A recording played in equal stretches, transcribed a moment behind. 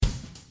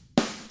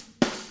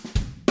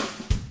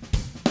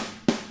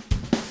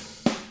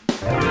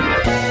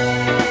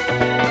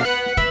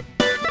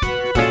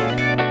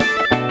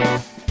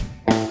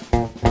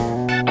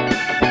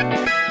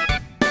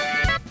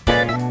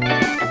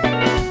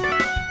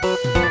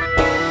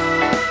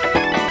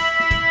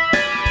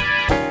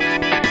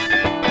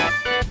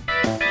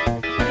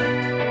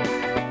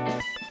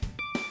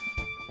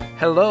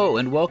Hello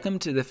and welcome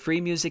to the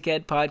Free Music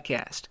Ed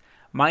podcast.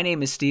 My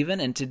name is Steven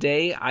and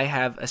today I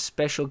have a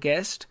special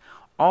guest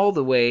all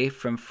the way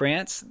from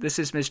France. This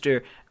is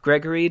Mr.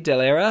 Gregory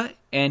Delera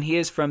and he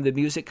is from the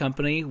music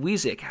company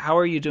Wheezik. How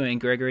are you doing,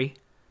 Gregory?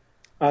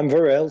 I'm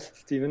very well,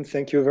 Steven.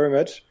 Thank you very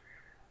much.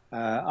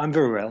 I'm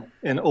very well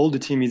and all the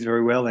team is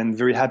very well and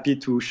very happy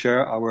to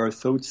share our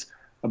thoughts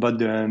about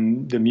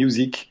the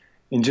music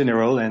in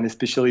general and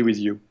especially with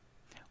you.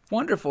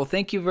 Wonderful.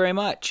 Thank you very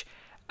much.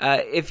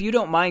 If you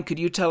don't mind, could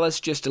you tell us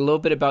just a little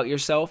bit about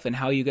yourself and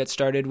how you got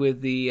started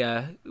with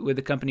the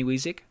company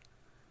Wheezik?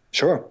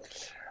 Sure.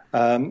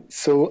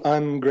 So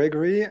I'm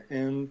Gregory,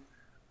 and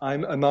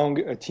I'm among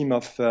a team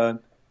of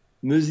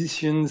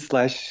musicians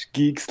 /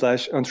 geeks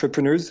 /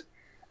 entrepreneurs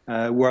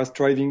who are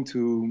striving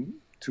to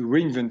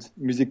reinvent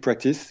music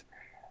practice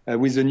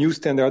with a new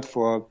standard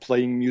for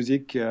playing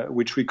music,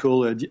 which we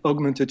call the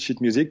augmented sheet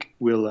music.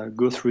 We'll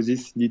go through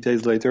these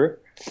details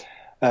later.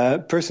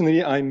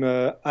 Personally, I'm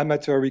an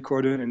amateur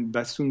recorder and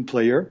bassoon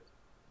player.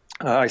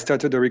 I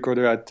started the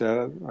recorder at,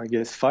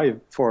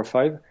 4 or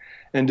 5,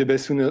 and the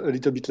bassoon a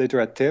little bit later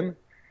at 10.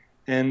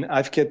 And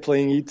I've kept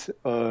playing it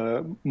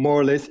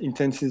more or less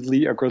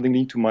intensively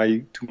accordingly to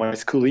my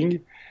schooling.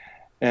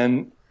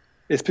 And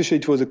especially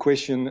it was a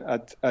question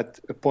at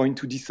a point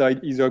to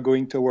decide either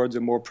going towards a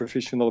more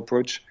professional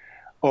approach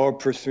or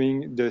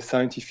pursuing the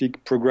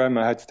scientific program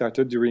I had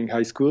started during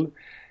high school.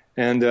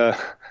 And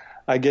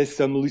I guess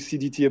some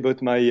lucidity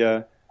about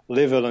my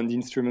level on the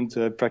instrument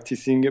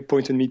practicing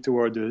pointed me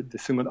toward the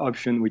second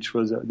option, which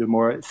was the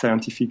more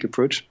scientific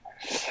approach.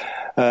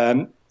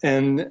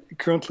 And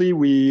currently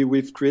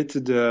we've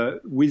created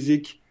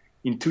Wheezik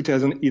in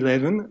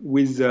 2011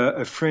 with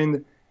a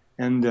friend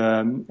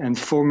and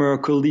former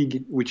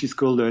colleague, which is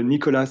called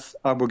Nicolas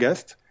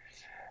Arbogast,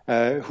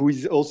 who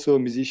is also a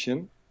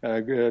musician,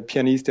 a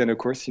pianist and a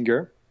chorus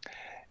singer.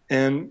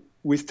 And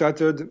we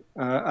started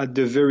at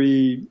the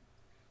very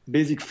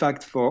basic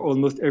fact for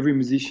almost every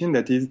musician,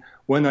 that is,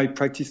 when I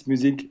practice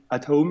music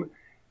at home,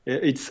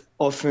 it's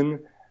often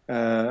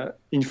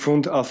in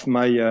front of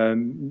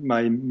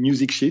my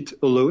music sheet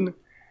alone.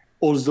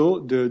 Although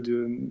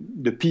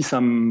the piece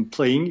I'm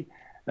playing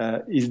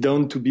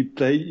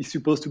is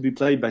supposed to be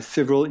played by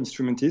several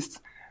instrumentists.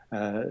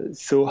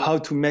 So how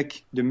to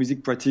make the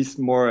music practice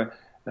more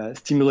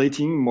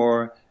stimulating,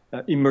 more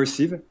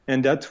immersive,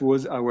 and that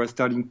was our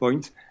starting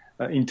point.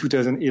 In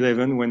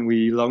 2011 when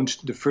we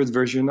launched the first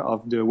version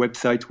of the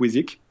website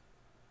Wheezik,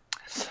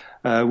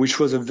 which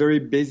was a very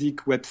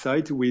basic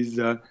website with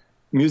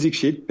music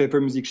sheet,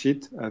 paper music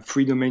sheet,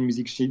 free domain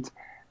music sheet,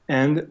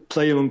 and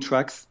play-along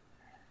tracks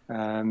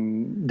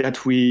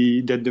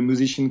that the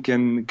musician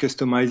can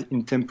customize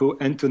in tempo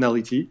and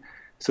tonality.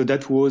 So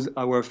that was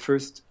our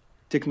first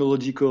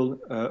technological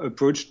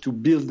approach to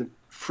build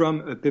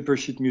from a paper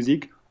sheet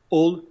music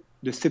all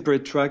the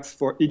separate tracks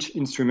for each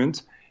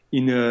instrument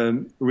in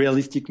a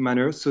realistic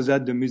manner so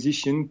that the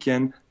musician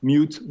can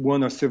mute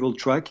one or several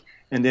tracks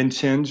and then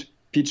change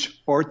pitch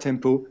or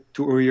tempo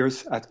to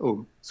ears at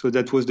home. So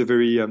that was the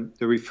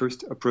very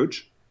first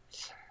approach.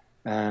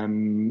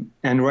 And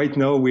right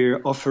now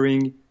we're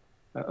offering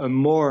a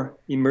more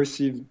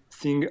immersive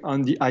thing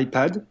on the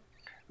iPad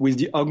with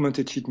the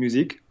augmented sheet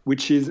music,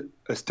 which is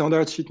a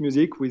standard sheet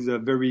music with a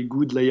very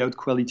good layout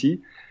quality.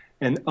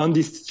 And on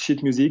this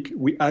sheet music,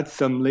 we add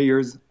some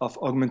layers of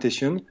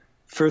augmentation.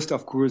 First,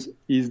 of course,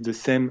 is the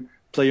same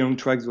play-along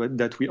tracks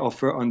that we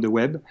offer on the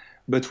web,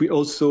 but we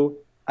also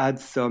add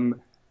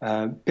some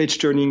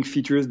page-turning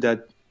features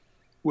that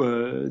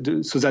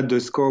so that the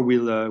score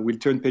will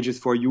turn pages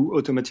for you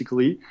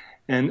automatically,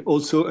 and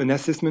also an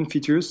assessment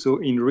feature. So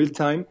in real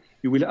time,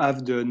 you will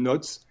have the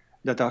notes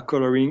that are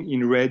coloring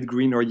in red,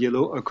 green, or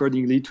yellow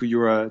accordingly to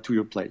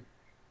your play.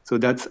 So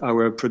that's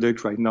our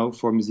product right now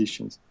for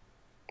musicians.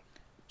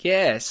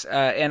 Yes,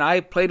 and I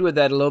played with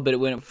that a little bit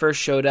when it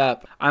first showed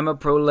up. I'm a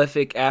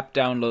prolific app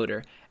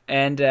downloader,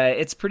 and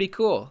it's pretty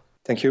cool.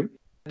 Thank you.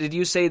 Did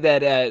you say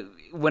that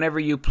whenever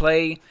you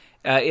play,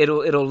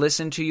 it'll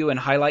listen to you and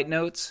highlight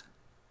notes?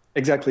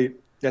 Exactly,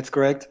 that's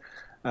correct.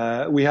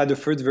 We had the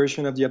first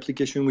version of the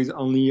application with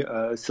only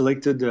a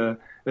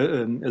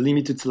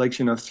limited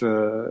selection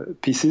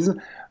of pieces.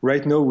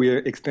 Right now, we're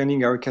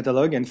expanding our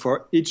catalog, and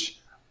for each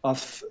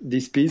of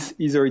this piece,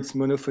 either it's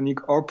monophonic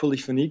or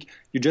polyphonic,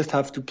 you just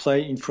have to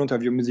play in front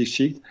of your music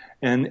sheet,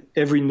 and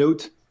every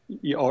note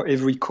or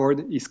every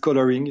chord is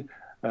coloring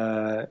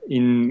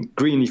in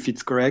green if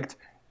it's correct,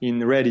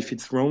 in red if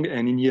it's wrong,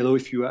 and in yellow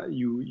if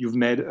you've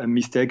made a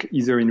mistake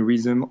either in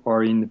rhythm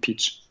or in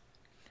pitch.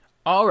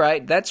 All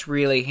right, that's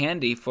really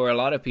handy for a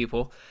lot of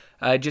people,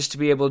 just to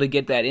be able to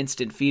get that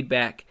instant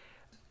feedback.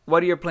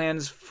 What are your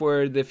plans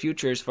for the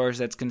future as far as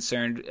that's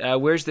concerned?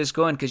 Where's this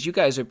going? Because you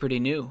guys are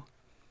pretty new.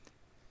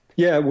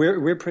 Yeah,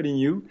 we're pretty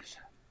new.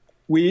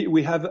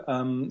 We have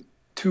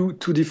two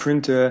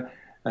different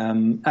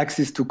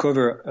axes to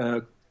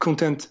cover.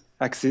 Content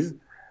axis,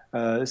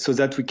 so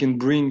that we can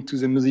bring to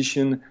the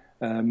musician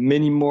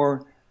many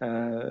more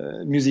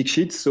music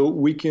sheets. So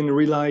we can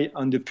rely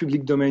on the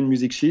public domain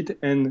music sheet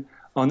and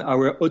on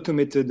our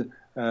automated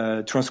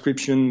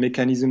transcription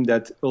mechanism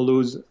that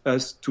allows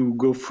us to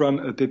go from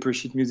a paper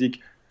sheet music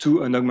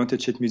to an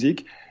augmented sheet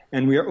music.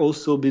 And we are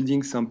also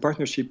building some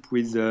partnership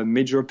with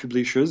major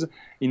publishers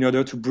in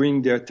order to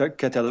bring their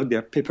catalog,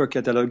 their paper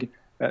catalog,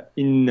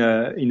 in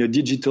a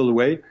digital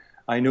way.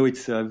 I know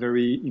it's a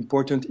very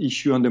important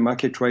issue on the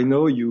market right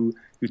now. You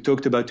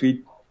talked about it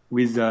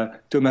with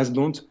Thomas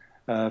Dont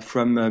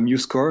from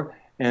MuseScore,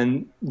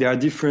 and there are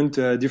different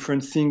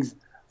things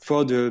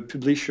for the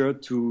publisher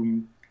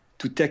to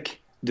take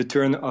the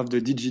turn of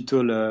the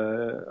digital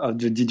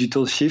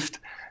shift.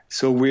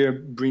 So we're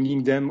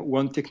bringing them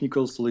one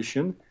technical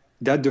solution.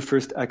 That's the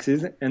first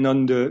axis, and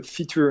on the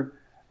feature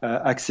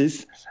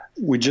axis,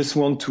 we just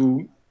want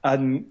to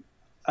add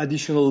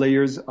additional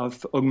layers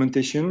of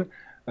augmentation.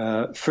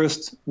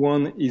 First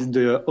one is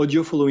the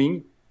audio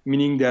following,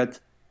 meaning that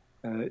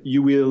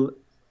you will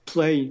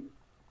play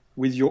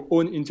with your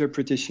own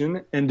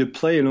interpretation, and the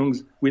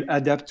play-alongs will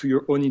adapt to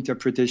your own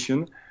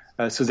interpretation,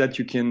 so that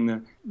you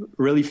can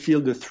really feel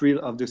the thrill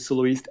of the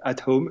soloist at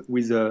home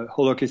with a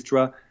whole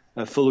orchestra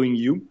following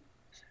you.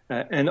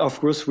 And of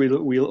course,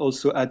 we'll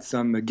also add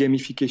some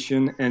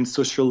gamification and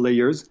social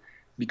layers,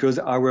 because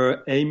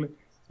our aim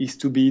is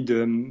to be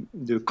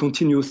the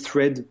continuous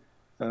thread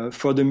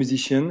for the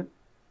musician.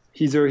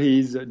 Either he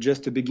is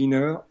just a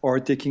beginner or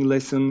taking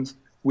lessons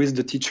with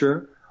the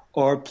teacher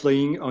or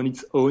playing on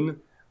its own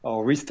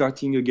or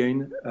restarting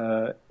again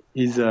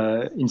his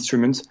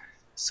instruments.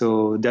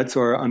 So that's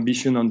our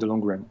ambition on the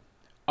long run.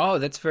 Oh,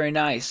 that's very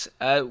nice.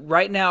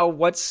 Right now,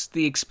 what's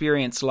the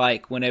experience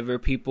like whenever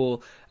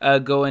people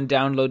go and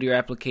download your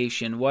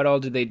application? What all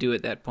do they do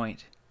at that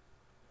point?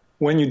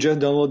 When you just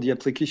download the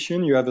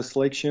application, you have a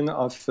selection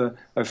of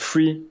a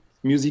free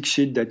music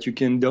sheet that you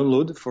can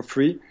download for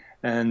free,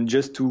 and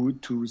just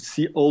to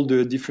see all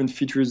the different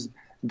features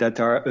that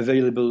are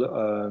available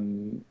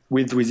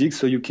with Wizix,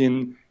 so you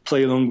can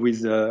play along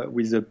with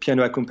the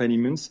piano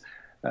accompaniments.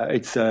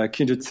 It's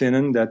Kindred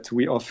Scenen that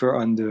we offer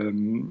on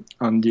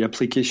the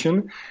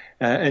application,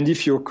 and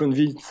if you're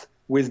convinced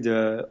with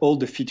all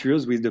the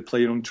features, with the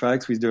play-along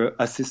tracks, with the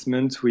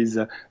assessment, with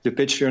the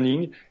page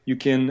turning, you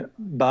can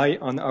buy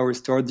on our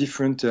store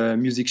different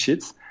music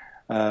sheets.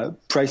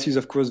 Prices,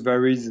 of course,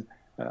 varies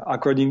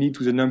accordingly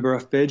to the number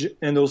of pages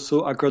and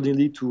also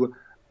accordingly to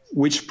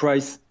which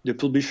price the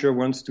publisher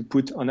wants to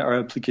put on our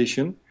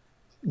application.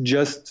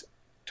 Just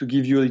to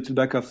give you a little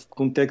bit of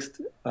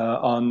context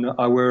on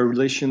our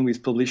relation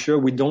with publisher,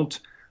 we don't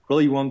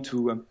really want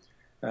to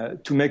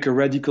make a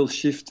radical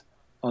shift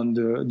on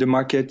the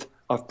market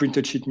of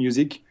printed sheet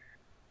music.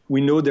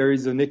 We know there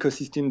is an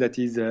ecosystem that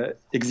is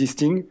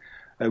existing.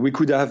 We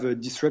could have a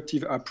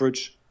disruptive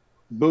approach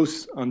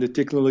both on the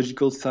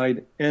technological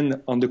side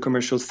and on the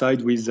commercial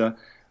side with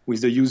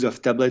the use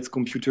of tablets,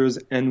 computers,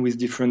 and with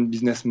different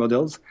business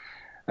models.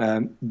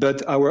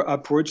 But our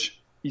approach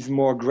is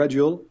more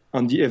gradual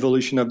on the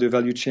evolution of the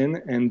value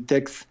chain and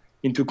takes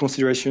into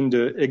consideration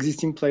the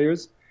existing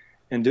players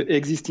and the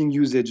existing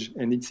usage,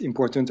 and it's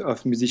important,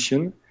 of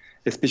musicians,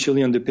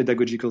 especially on the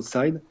pedagogical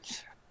side.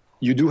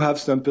 You do have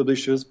some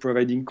publishers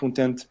providing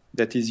content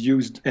that is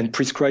used and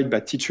prescribed by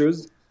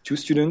teachers to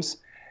students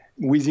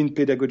within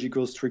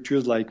pedagogical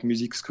structures like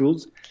music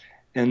schools,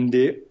 and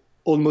they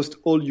almost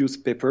all use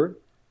paper.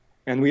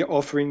 And we are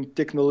offering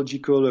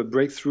technological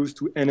breakthroughs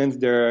to enhance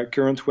their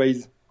current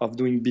ways of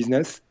doing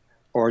business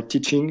or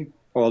teaching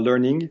or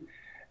learning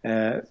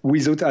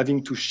without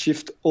having to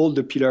shift all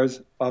the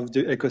pillars of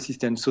the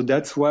ecosystem. So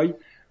that's why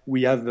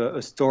we have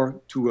a store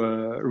to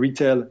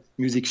retail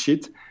music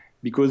sheet,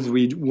 because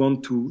we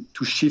want to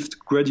shift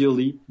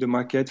gradually the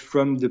market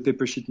from the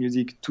paper sheet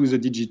music to the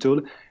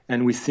digital.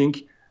 And we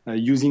think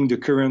using the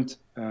current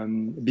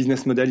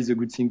business model is a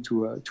good thing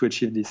to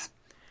achieve this.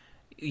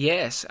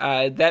 Yes,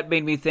 that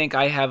made me think.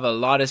 I have a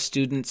lot of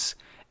students,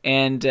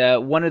 and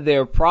one of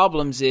their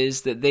problems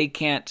is that they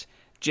can't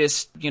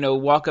just,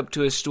 walk up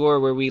to a store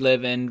where we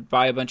live and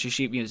buy a bunch of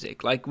sheet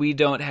music. Like, we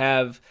don't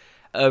have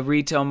a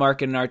retail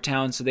market in our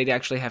town, so they'd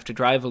actually have to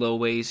drive a little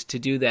ways to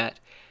do that.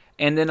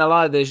 And then a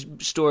lot of the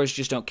stores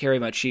just don't carry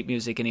much sheet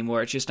music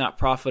anymore. It's just not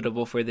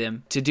profitable for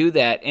them to do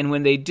that. And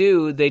when they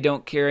do, they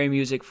don't carry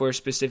music for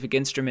specific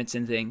instruments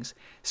and things.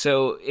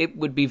 So it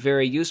would be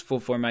very useful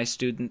for my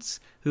students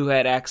who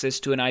had access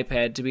to an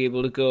iPad to be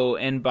able to go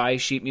and buy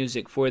sheet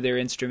music for their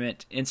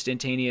instrument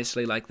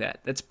instantaneously like that.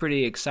 That's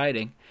pretty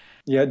exciting.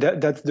 Yeah,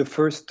 that's the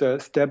first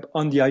step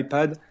on the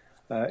iPad.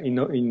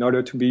 In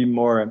order to be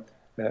more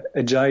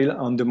agile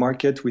on the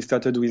market, we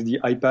started with the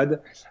iPad,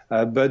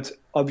 but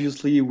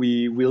obviously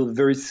we will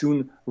very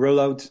soon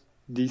roll out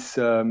this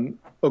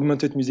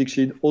augmented music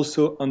sheet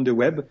also on the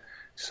web.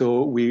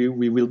 So we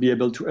will be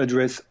able to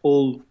address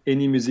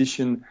any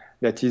musician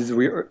that is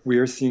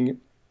rehearsing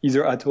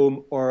either at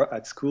home or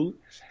at school.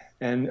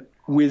 And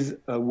with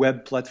a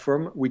web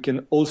platform, we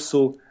can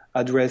also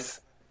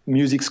address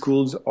music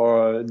schools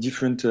or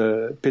different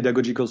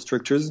pedagogical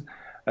structures,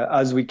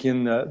 as we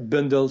can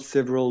bundle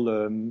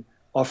several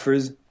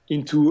offers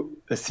into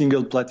a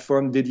single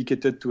platform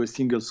dedicated to a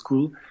single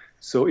school.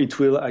 So it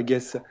will, I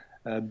guess,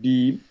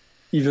 be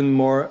even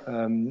more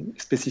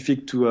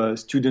specific to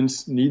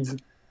students' needs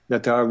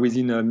that are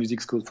within a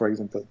music school, for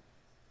example.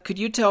 Could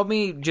you tell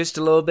me just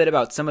a little bit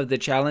about some of the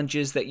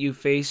challenges that you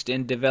faced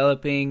in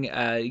developing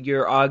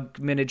your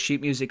augmented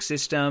sheet music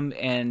system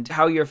and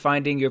how you're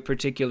finding your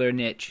particular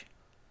niche?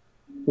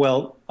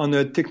 Well, on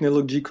a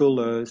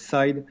technological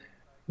side,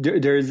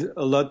 there is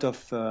a lot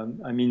of,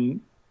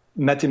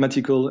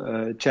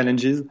 mathematical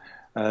challenges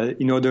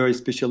in order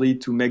especially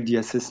to make the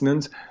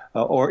assessment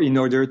or in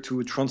order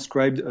to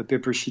transcribe a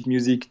paper sheet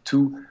music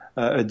to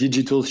a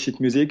digital sheet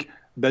music.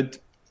 But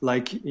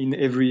like in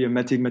every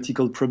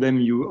mathematical problem,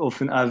 you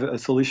often have a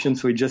solution,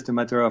 so it's just a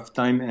matter of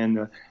time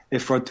and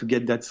effort to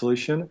get that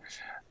solution.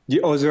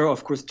 The other,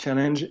 of course,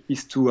 challenge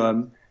is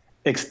to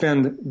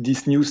expand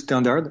this new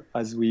standard.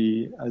 As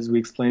we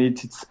explained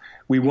it,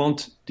 we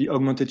want the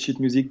augmented sheet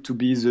music to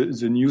be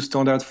the new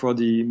standard for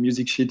the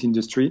music sheet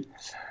industry,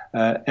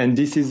 and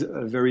this is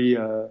a very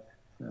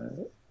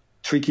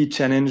tricky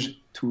challenge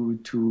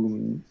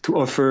to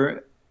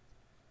offer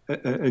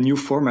a new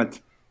format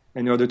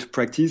in order to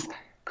practice.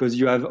 Because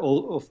you have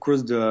all, of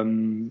course,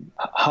 the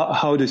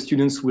how the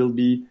students will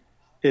be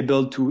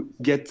able to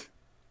get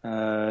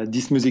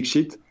this music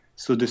sheet.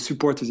 So the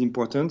support is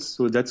important.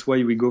 So that's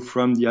why we go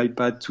from the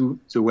iPad to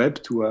the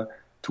web to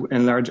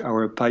enlarge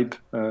our pipe,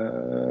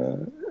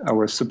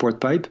 our support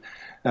pipe.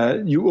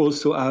 You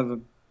also have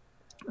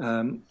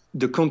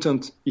the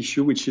content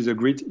issue, which is a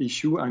great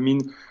issue. I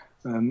mean,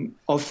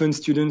 often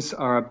students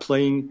are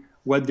playing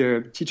what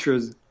their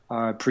teachers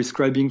are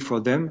prescribing for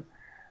them.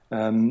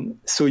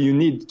 So you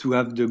need to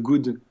have the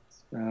good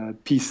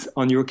piece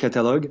on your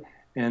catalog,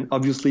 and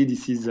obviously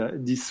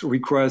this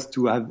requires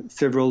to have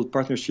several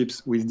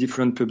partnerships with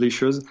different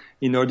publishers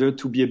in order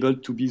to be able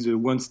to be the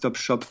one-stop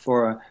shop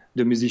for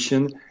the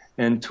musician.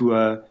 And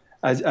to,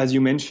 as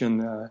you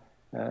mentioned,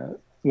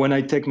 when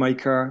I take my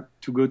car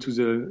to go to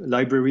the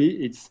library,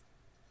 it's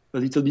a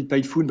little bit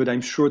painful, but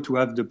I'm sure to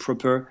have the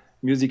proper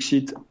music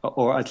sheet,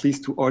 or at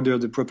least to order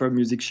the proper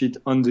music sheet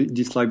on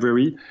this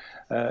library.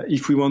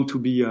 If we want to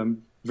be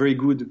very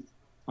good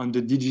on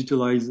the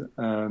digitalized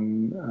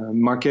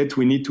market,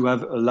 we need to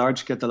have a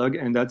large catalog,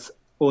 and that's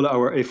all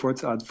our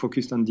efforts are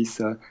focused on this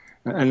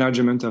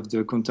enlargement of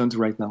the content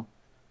right now.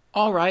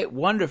 All right,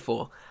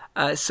 wonderful.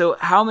 So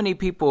how many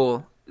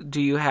people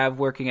do you have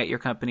working at your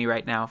company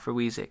right now for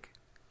Weezik?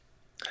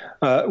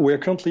 We're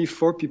currently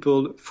 4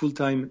 people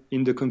full-time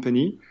in the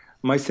company,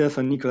 myself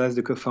and Nicolas,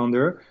 the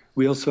co-founder.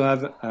 We also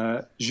have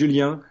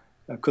Julien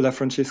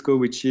Colafrancesco,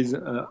 which is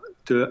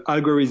the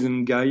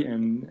algorithm guy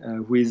and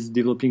who is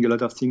developing a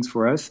lot of things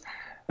for us.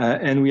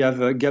 And we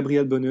have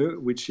Gabriel Bonneux,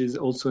 which is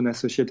also an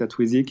associate at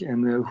Weezik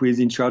and who is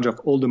in charge of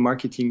all the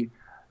marketing.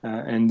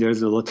 And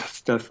there's a lot of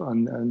stuff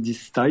on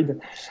this side.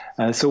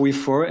 So we're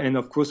 4. And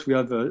of course, we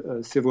have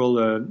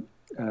several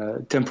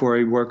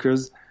temporary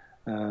workers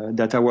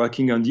that are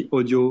working on the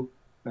audio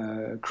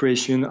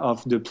creation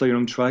of the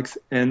play-along tracks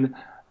and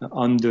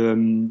on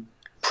the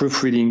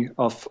proofreading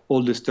of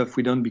all the stuff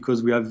we done,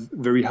 because we have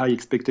very high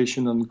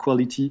expectation on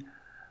quality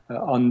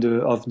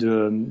of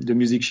the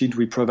music sheet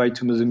we provide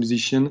to the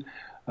musician.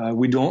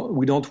 We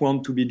don't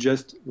want to be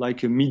just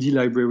like a MIDI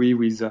library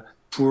with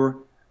poor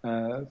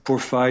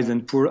files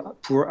and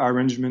poor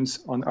arrangements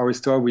on our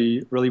store.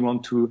 We really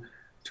want to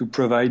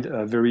provide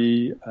a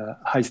very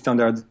high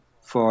standard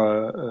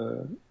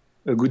for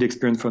a good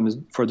experience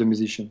for the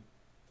musician.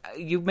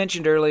 You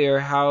mentioned earlier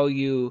how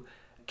you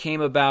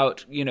came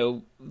about,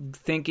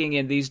 thinking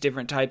in these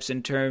different types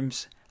and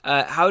terms.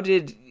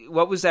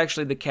 What was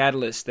actually the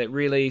catalyst that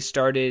really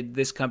started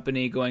this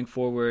company going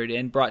forward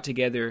and brought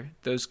together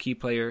those key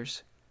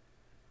players?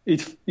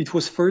 It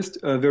was first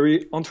a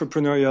very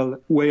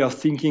entrepreneurial way of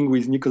thinking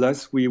with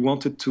Nicolas. We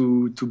wanted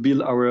to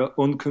build our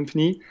own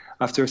company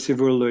after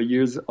several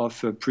years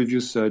of a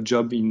previous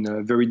job in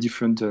a very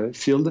different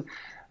field.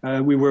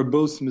 We were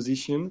both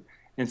musicians,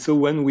 and so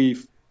when we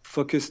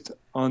focused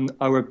on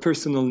our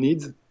personal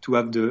needs to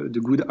have the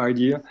good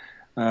idea,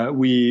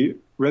 we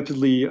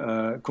rapidly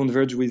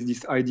converged with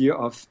this idea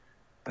of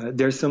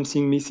there's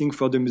something missing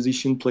for the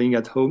musician playing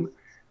at home.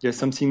 There's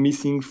something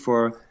missing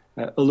for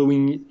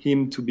allowing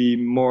him to be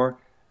more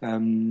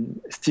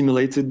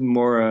stimulated,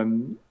 more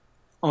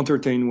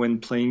entertained when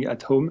playing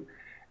at home.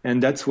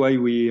 And that's why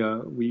we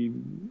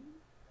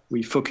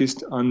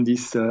focused on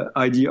this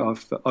idea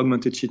of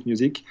augmented sheet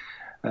music.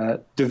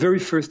 The very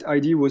first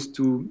idea was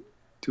to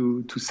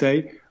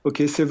say,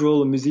 okay,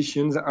 several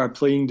musicians are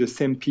playing the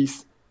same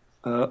piece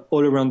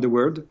all around the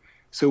world,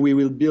 so we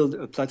will build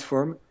a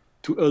platform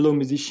to allow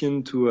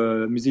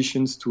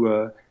musicians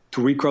to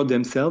record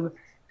themselves,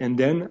 and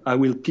then I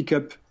will pick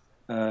up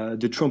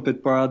the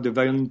trumpet part, the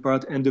violin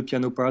part, and the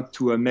piano part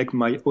to make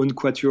my own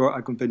quatuor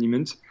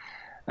accompaniment.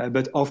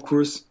 But of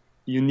course,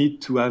 you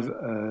need to have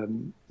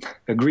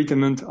a great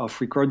amount of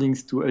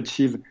recordings to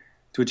achieve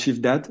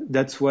that.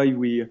 That's why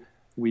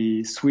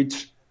we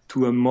switch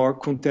to a more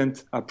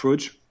content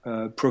approach,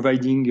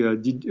 providing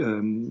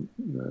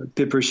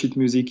paper sheet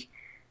music,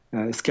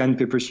 scanned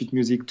paper sheet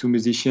music to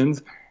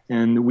musicians,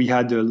 And we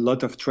had a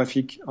lot of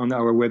traffic on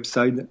our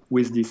website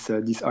with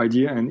this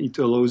idea, and it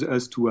allows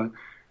us to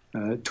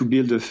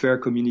build a fair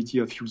community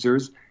of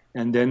users.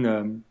 And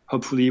then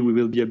hopefully we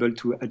will be able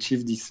to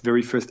achieve this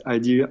very first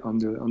idea on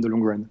the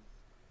long run.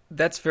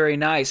 That's very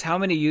nice. How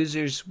many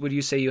users would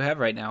you say you have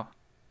right now?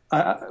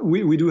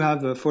 We do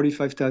have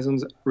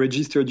 45,000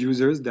 registered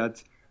users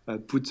that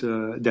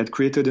that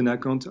created an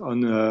account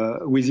on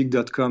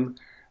Wizik.com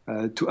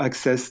to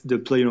access the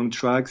play along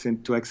tracks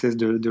and to access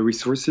the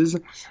resources.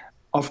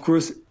 Of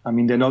course, I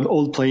mean, they're not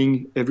all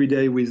playing every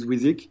day with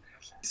Wizik,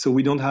 so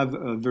we don't have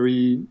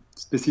very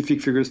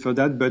specific figures for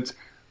that, but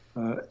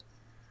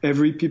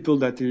every people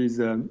that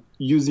is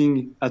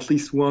using at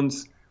least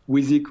once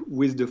Wizik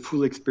with the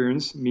full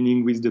experience,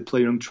 meaning with the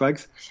play along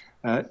tracks,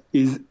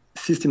 is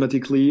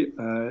systematically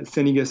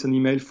sending us an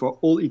email for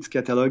all its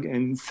catalog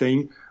and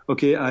saying,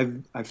 okay,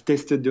 I've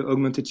tested the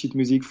augmented sheet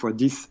music for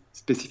this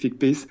specific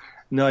piece.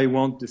 Now I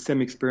want the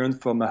same experience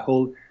for my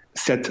whole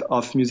set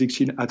of music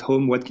sheet at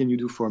home. What can you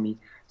do for me?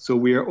 So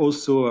we are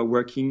also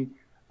working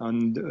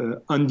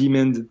on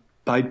on-demand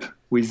pipe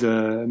with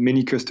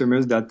many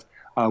customers that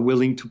are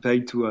willing to pay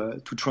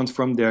to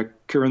transform their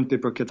current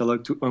paper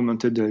catalog to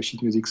augmented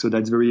sheet music. So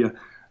that's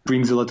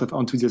brings a lot of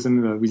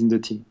enthusiasm within the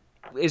team.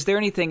 Is there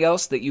anything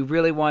else that you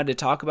really wanted to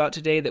talk about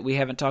today that we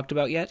haven't talked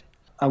about yet?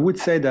 I would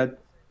say that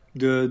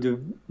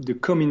the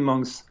coming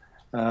months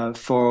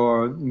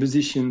for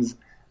musicians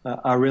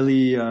are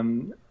really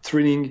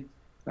thrilling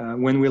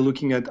when we're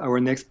looking at our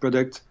next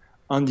product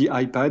on the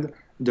iPad.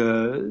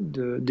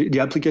 The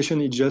application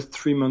is just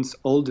 3 months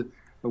old.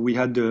 We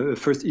had the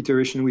first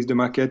iteration with the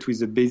market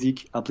with a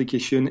basic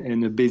application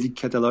and a basic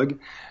catalog.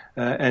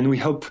 And we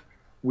hope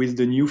with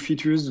the new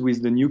features,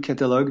 with the new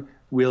catalog,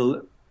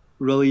 will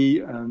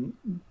really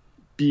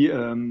be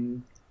a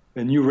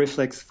new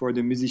reflex for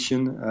the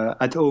musician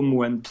at home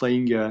when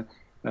playing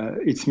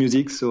its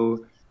music.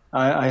 So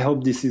I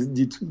hope this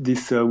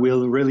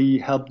will really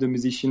help the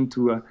musician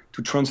to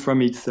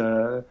transform its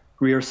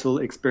rehearsal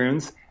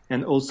experience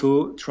and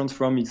also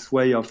transform its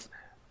way of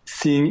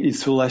seeing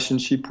its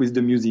relationship with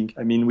the music.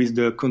 I mean, with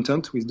the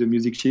content, with the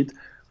music sheet,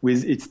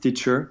 with its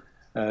teacher,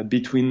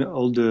 between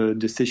all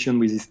the session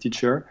with its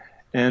teacher,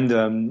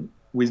 and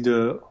with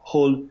the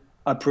whole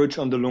approach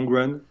on the long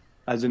run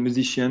as a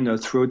musician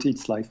throughout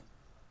its life.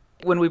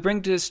 When we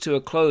bring this to a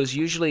close,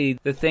 usually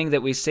the thing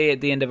that we say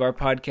at the end of our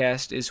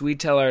podcast is we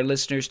tell our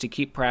listeners to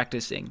keep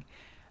practicing.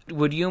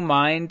 Would you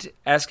mind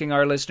asking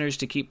our listeners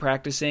to keep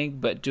practicing,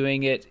 but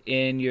doing it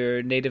in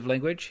your native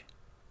language?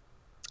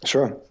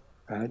 Sure.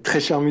 Très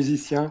chers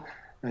musiciens,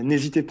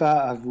 n'hésitez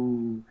pas à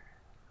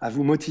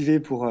vous motiver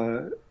pour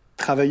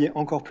travailler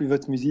encore plus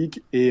votre musique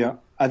et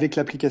avec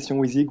l'application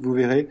Wizik, vous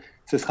verrez,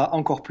 ce sera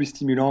encore plus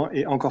stimulant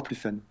et encore plus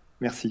fun.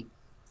 Merci.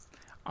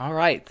 All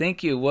right.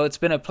 Thank you. Well, it's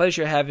been a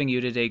pleasure having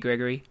you today,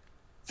 Gregory.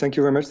 Thank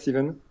you very much,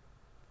 Steven.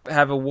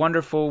 Have a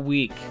wonderful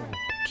week.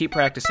 Keep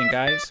practicing,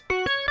 guys.